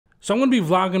So I'm going to be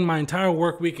vlogging my entire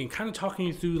work week and kind of talking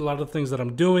you through a lot of the things that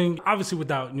I'm doing, obviously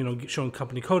without, showing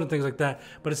company code and things like that,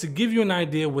 but it's to give you an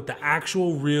idea what the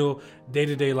actual real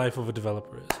day-to-day life of a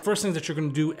developer is. First thing that you're going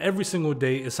to do every single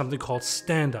day is something called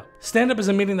stand-up. Stand-up is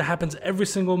a meeting that happens every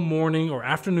single morning or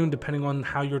afternoon, depending on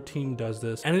how your team does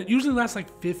this. And it usually lasts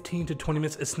like 15 to 20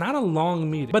 minutes. It's not a long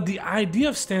meeting, but the idea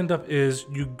of stand-up is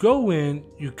you go in,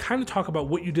 you kind of talk about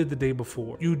what you did the day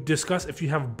before. You discuss if you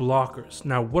have blockers.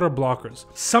 Now, what are blockers?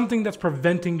 Something that's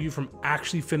preventing you from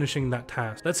actually finishing that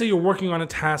task. Let's say you're working on a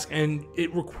task and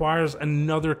it requires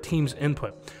another team's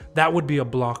input. That would be a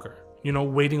blocker.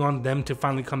 Waiting on them to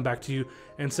finally come back to you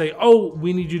and say, oh,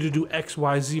 we need you to do X,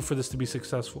 Y, Z for this to be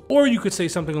successful. Or you could say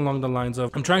something along the lines of,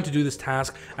 I'm trying to do this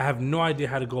task. I have no idea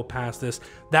how to go past this.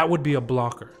 That would be a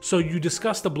blocker. So you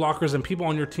discuss the blockers and people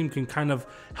on your team can kind of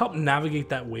help navigate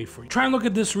that way for you. Try and look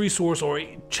at this resource or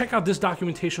check out this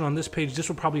documentation on this page. This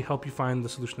will probably help you find the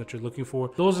solution that you're looking for.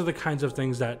 Those are the kinds of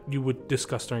things that you would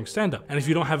discuss during stand-up. And if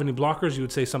you don't have any blockers, you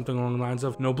would say something along the lines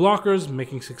of, no blockers,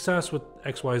 making success with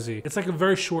X, Y, Z. It's like a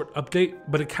very short update,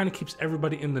 but it kind of keeps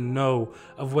everybody in the know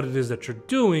of what it is that you're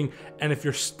doing, and if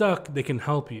you're stuck, they can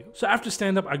help you. So after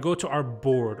stand-up, I go to our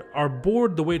board. Our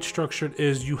board, the way it's structured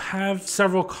is you have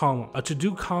several columns, a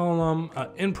to-do column, an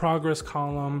in-progress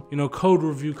column, code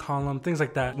review column, things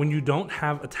like that. When you don't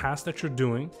have a task that you're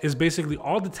doing, is basically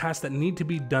all the tasks that need to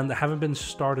be done that haven't been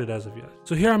started as of yet.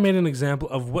 So here I made an example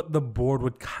of what the board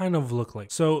would kind of look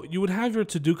like. So you would have your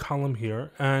to-do column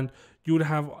here, and you would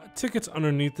have tickets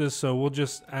underneath this, so we'll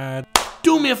just add,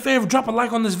 do me a favor, drop a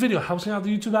like on this video, helps me out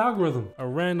the YouTube algorithm. A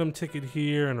random ticket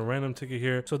here and a random ticket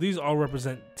here. So these all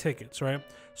represent tickets, right?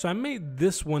 So I made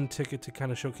this one ticket to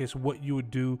kind of showcase what you would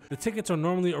do. The tickets are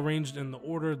normally arranged in the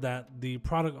order that the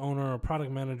product owner or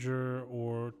product manager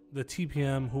or the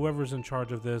TPM, whoever's in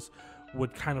charge of this,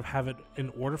 would kind of have it in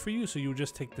order for you. So you would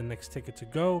just take the next ticket to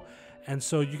go. And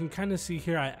so you can kind of see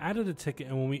here, I added a ticket,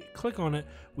 and when we click on it,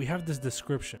 we have this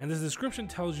description. And this description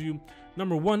tells you,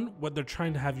 number one, what they're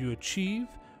trying to have you achieve,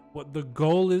 what the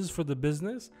goal is for the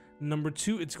business. Number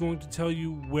two, it's going to tell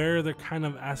you where they're kind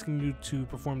of asking you to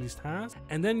perform these tasks.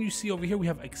 And then you see over here, we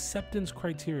have acceptance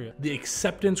criteria. The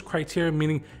acceptance criteria,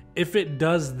 meaning if it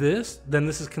does this, then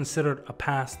this is considered a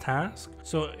past task.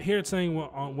 So here it's saying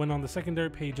when on the secondary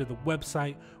page of the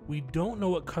website, we don't know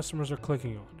what customers are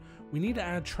clicking on. We need to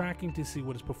add tracking to see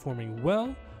what is performing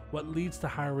well, what leads to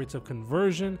higher rates of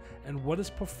conversion, and what is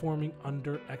performing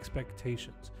under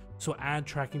expectations. So add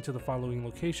tracking to the following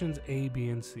locations, A, B,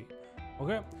 and C.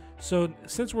 Okay, so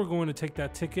since we're going to take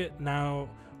that ticket, now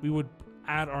we would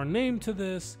add our name to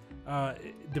this.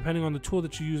 Depending on the tool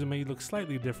that you use, it may look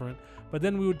slightly different, but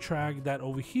then we would drag that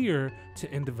over here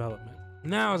to in development.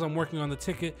 Now, as I'm working on the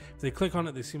ticket, if they click on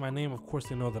it, they see my name, of course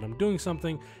they know that I'm doing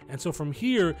something. And so from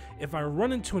here, if I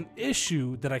run into an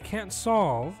issue that I can't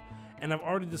solve, and I've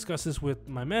already discussed this with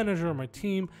my manager or my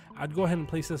team, I'd go ahead and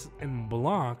place this in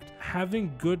blocked.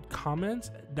 Having good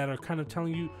comments that are kind of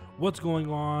telling you what's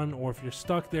going on, or if you're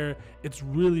stuck there, it's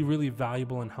really, really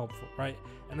valuable and helpful, right?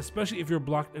 And especially if you're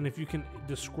blocked, and if you can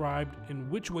describe in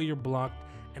which way you're blocked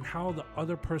and how the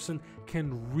other person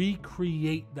can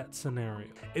recreate that scenario.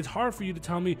 It's hard for you to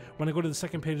tell me when I go to the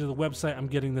second page of the website, I'm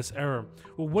getting this error.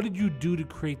 Well, what did you do to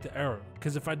create the error?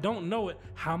 Because if I don't know it,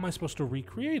 how am I supposed to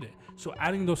recreate it? So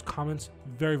adding those comments,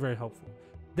 very, very helpful.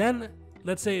 Then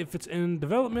let's say if it's in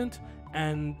development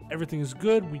and everything is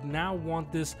good, we now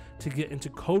want this to get into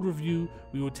code review.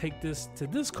 We would take this to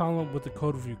this column with the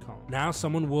code review column. Now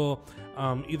someone will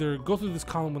either go through this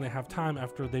column when they have time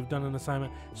after they've done an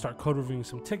assignment, start code reviewing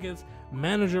some tickets.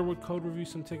 Manager would code review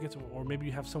some tickets, or maybe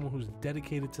you have someone who's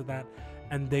dedicated to that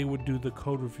and they would do the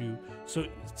code review. So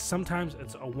sometimes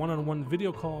it's a one-on-one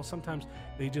video call. Sometimes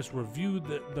they just review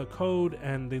the code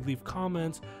and they leave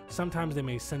comments. Sometimes they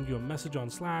may send you a message on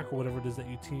Slack or whatever it is that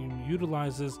your team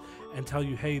utilizes and tell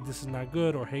you, hey, this is not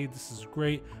good, or hey, this is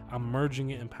great. I'm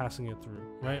merging it and passing it through,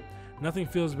 right? Nothing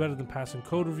feels better than passing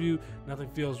code review. Nothing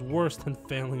feels worse than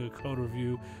failing a code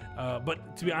review.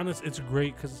 But to be honest, it's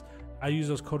great because I use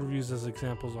those code reviews as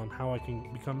examples on how I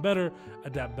can become better,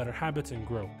 adapt better habits, and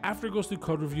grow. After it goes through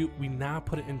code review, we now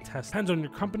put it in test. Depends on your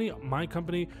company. My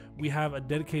company, we have a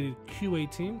dedicated QA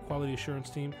team, quality assurance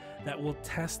team, that will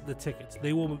test the tickets.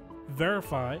 They will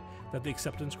verify that the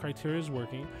acceptance criteria is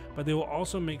working, but they will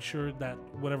also make sure that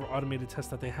whatever automated test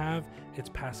that they have, it's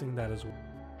passing that as well.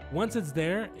 Once it's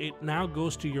there, it now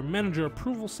goes to your manager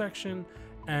approval section,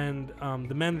 and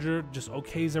the manager just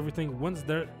okays everything. Once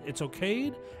it's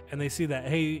okayed, and they see that,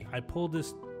 hey, I pulled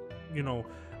this,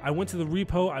 I went to the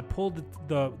repo, I pulled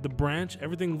the branch,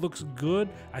 everything looks good,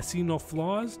 I see no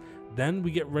flaws, then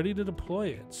we get ready to deploy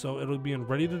it. So it'll be in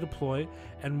ready to deploy,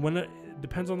 and when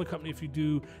depends on the company. If you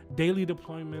do daily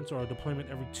deployments or a deployment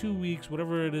every 2 weeks,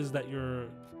 whatever it is that your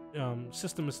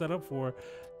system is set up for,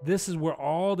 this is where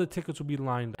all the tickets will be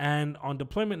lined. And on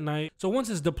deployment night, so once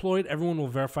it's deployed, everyone will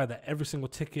verify that every single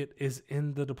ticket is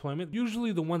in the deployment.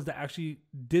 Usually the ones that actually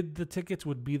did the tickets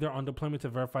would be there on deployment to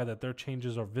verify that their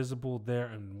changes are visible there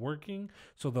and working.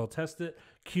 So they'll test it.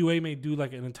 QA may do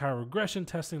like an entire regression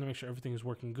testing to make sure everything is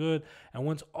working good. And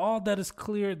once all that is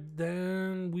clear,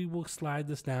 then we will slide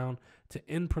this down to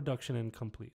in production and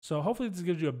complete. So hopefully this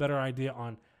gives you a better idea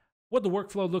on what the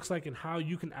workflow looks like and how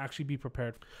you can actually be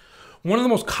prepared. One of the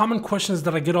most common questions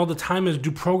that I get all the time is,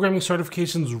 do programming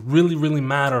certifications really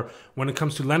matter when it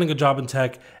comes to landing a job in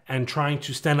tech and trying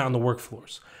to stand out on the work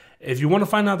floors? If you want to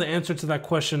find out the answer to that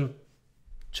question,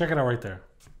 check it out right there.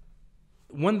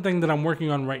 One thing that I'm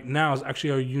working on right now is actually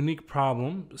a unique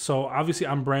problem. So obviously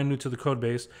I'm brand new to the code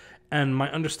base, and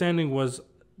my understanding was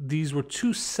these were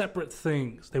two separate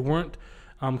things. They weren't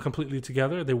completely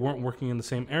together. They weren't working in the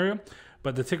same area,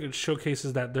 but the ticket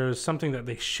showcases that there's something that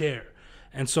they share.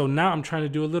 And so now I'm trying to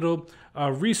do a little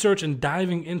research and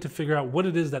diving in to figure out what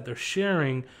it is that they're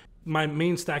sharing. My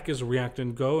main stack is React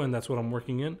and Go, and that's what I'm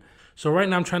working in. So right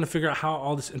now I'm trying to figure out how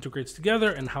all this integrates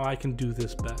together and how I can do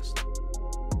this best.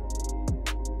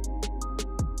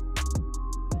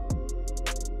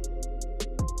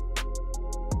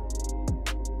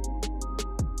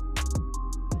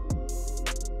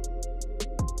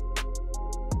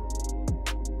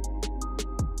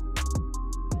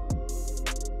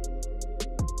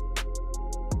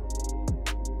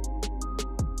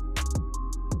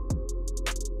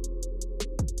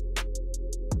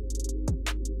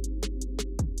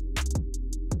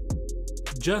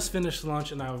 Just finished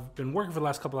lunch and I've been working for the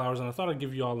last couple hours, and I thought I'd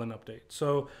give you all an update.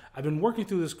 So I've been working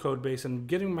through this code base and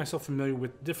getting myself familiar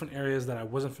with different areas that I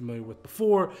wasn't familiar with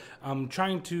before. I'm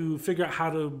trying to figure out how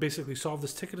to basically solve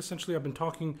this ticket. Essentially, I've been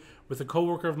talking with a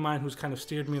coworker of mine who's kind of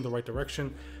steered me in the right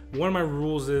direction. One of my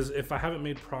rules is if I haven't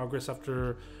made progress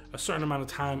after a certain amount of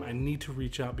time, I need to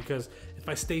reach out, because if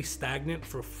I stay stagnant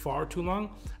for far too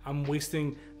long, I'm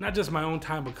wasting not just my own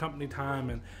time, but company time,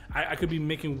 and I could be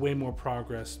making way more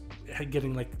progress,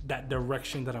 getting like that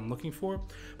direction that I'm looking for.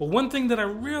 But one thing that I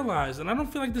realized, and I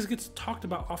don't feel like this gets talked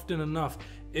about often enough,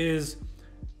 is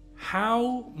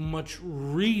how much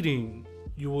reading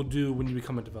you will do when you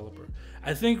become a developer.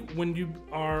 I think when you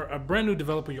are a brand new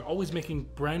developer, you're always making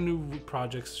brand new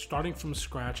projects, starting from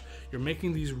scratch. You're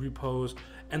making these repos,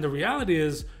 and the reality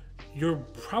is you're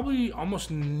probably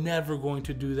almost never going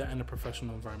to do that in a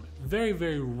professional environment.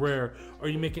 Very rare are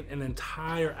you making an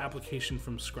entire application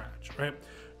from scratch, right?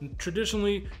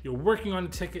 Traditionally, you're working on a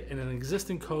ticket in an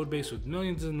existing code base with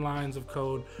millions of lines of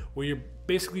code, where you're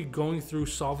basically going through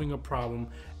solving a problem,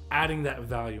 adding that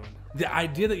value in there. The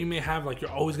idea that you may have, like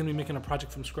you're always going to be making a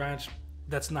project from scratch,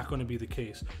 that's not going to be the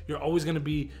case. You're always going to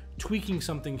be tweaking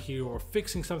something here, or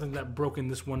fixing something that broke in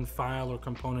this one file or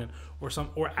component,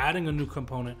 or adding a new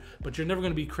component, but you're never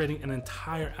going to be creating an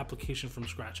entire application from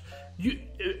scratch.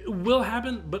 It will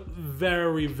happen, but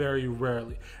very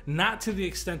rarely. Not to the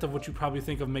extent of what you probably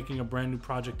think of making a brand new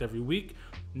project every week,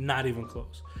 not even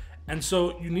close. And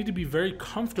so you need to be very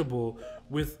comfortable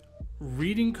with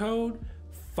reading code,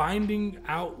 finding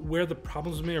out where the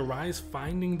problems may arise,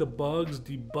 finding the bugs,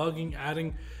 debugging,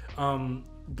 adding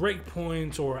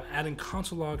breakpoints, or adding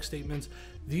console log statements.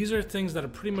 These are things that are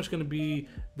pretty much going to be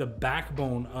the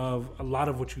backbone of a lot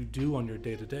of what you do on your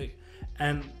day-to-day.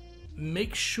 And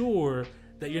make sure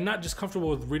that you're not just comfortable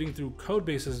with reading through code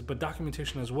bases, but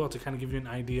documentation as well, to kind of give you an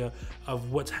idea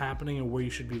of what's happening and where you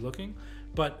should be looking.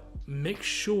 But make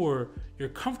sure you're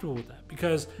comfortable with that,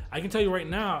 because I can tell you right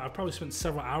now, I've probably spent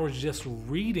several hours just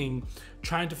reading,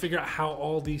 trying to figure out how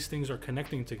all these things are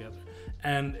connecting together.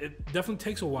 And it definitely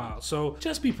takes a while. So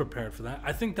just be prepared for that.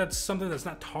 I think that's something that's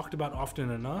not talked about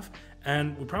often enough,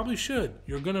 and we probably should.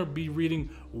 You're gonna be reading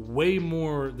way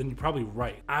more than you probably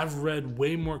write. I've read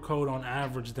way more code on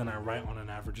average than I write on an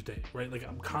average day, right? Like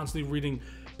I'm constantly reading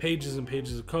pages and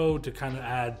pages of code to kind of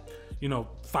add,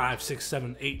 5, 6,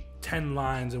 7, 8, 10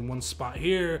 lines in one spot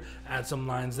here, add some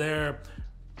lines there.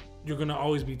 You're gonna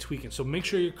always be tweaking. So make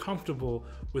sure you're comfortable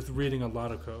with reading a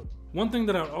lot of code. One thing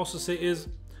that I would also say is,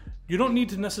 you don't need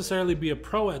to necessarily be a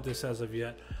pro at this as of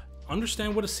yet.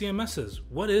 Understand what a CMS is.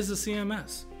 What is a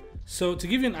CMS? So to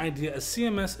give you an idea, a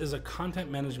CMS is a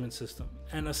content management system.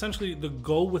 And essentially the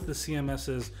goal with the CMS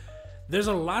is, there's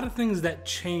a lot of things that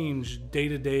change day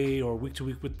to day or week to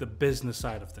week with the business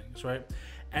side of things, right?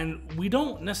 And we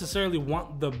don't necessarily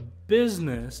want the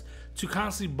business to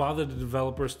constantly bother the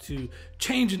developers to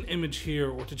change an image here,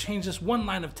 or to change this one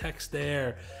line of text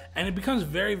there. And it becomes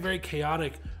very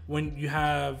chaotic when you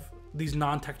have these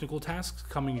non-technical tasks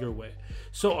coming your way.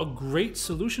 So a great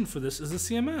solution for this is the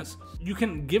CMS. You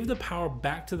can give the power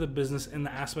back to the business in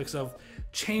the aspects of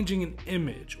changing an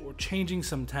image or changing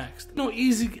some text. No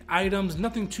easy items,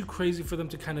 nothing too crazy for them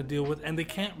to kind of deal with, and they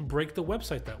can't break the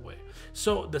website that way.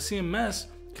 So the CMS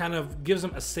kind of gives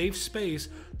them a safe space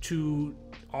to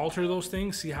alter those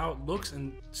things, see how it looks,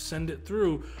 and send it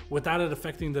through without it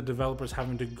affecting the developers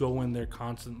having to go in there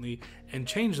constantly and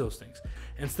change those things.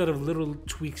 Instead of little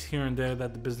tweaks here and there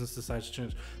that the business decides to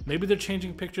change. Maybe they're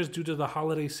changing pictures due to the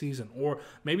holiday season, or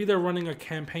maybe they're running a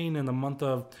campaign in the month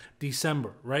of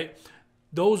December, right?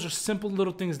 Those are simple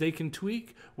little things they can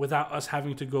tweak without us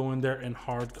having to go in there and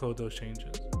hard code those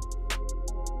changes.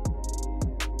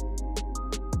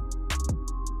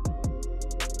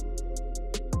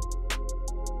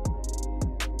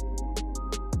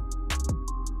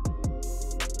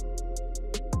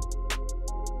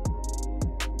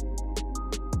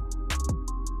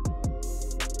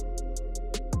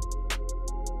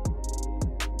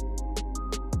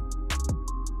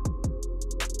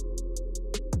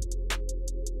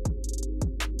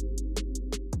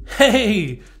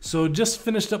 Hey, so just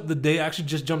finished up the day. I actually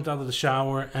just jumped out of the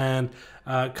shower and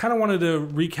kind of wanted to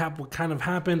recap what kind of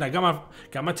happened. I got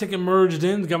my ticket merged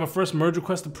in, got my first merge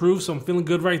request approved, so I'm feeling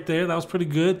good right there. That was pretty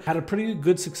good. Had a pretty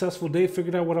good successful day,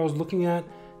 figured out what I was looking at,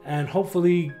 and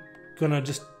hopefully gonna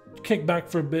just kick back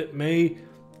for a bit. May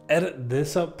edit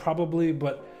this up probably,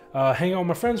 but hang out with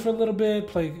my friends for a little bit,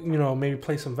 play, maybe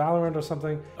play some Valorant or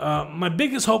something. My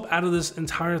biggest hope out of this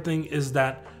entire thing is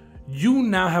that you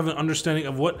now have an understanding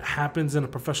of what happens in a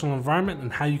professional environment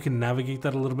and how you can navigate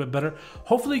that a little bit better.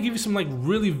 Hopefully give you some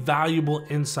really valuable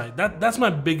insight. That's my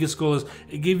biggest goal, is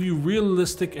it gave you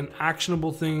realistic and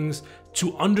actionable things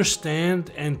to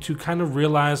understand and to kind of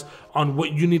realize on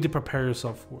what you need to prepare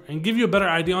yourself for, and give you a better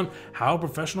idea on how a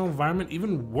professional environment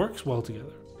even works well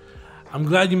together. I'm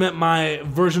glad you met my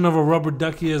version of a rubber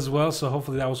ducky as well, so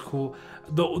hopefully that was cool.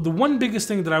 The one biggest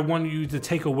thing that I want you to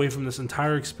take away from this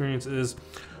entire experience is,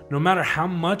 no matter how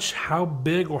much, how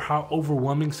big, or how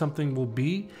overwhelming something will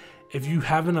be, if you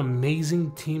have an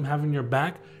amazing team having your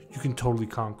back, you can totally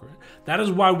conquer it. That is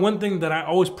why one thing that I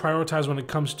always prioritize when it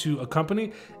comes to a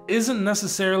company isn't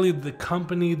necessarily the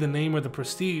company, the name, or the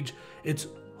prestige. It's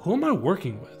who am I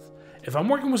working with? If I'm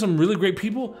working with some really great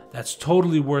people, that's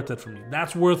totally worth it for me.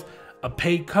 That's worth a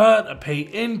pay cut, a pay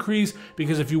increase,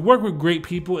 because if you work with great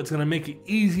people, it's gonna make it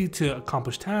easy to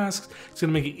accomplish tasks. It's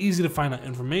gonna make it easy to find out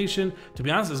information. To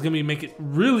be honest, it's gonna make it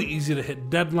really easy to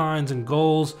hit deadlines and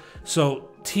goals. So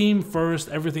team first,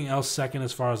 everything else second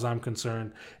as far as I'm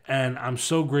concerned. And I'm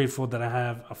so grateful that I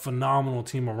have a phenomenal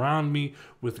team around me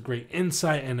with great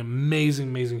insight and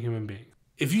amazing human beings.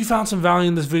 If you found some value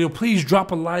in this video, please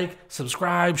drop a like,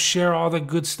 subscribe, share all that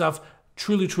good stuff.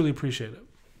 Truly appreciate it.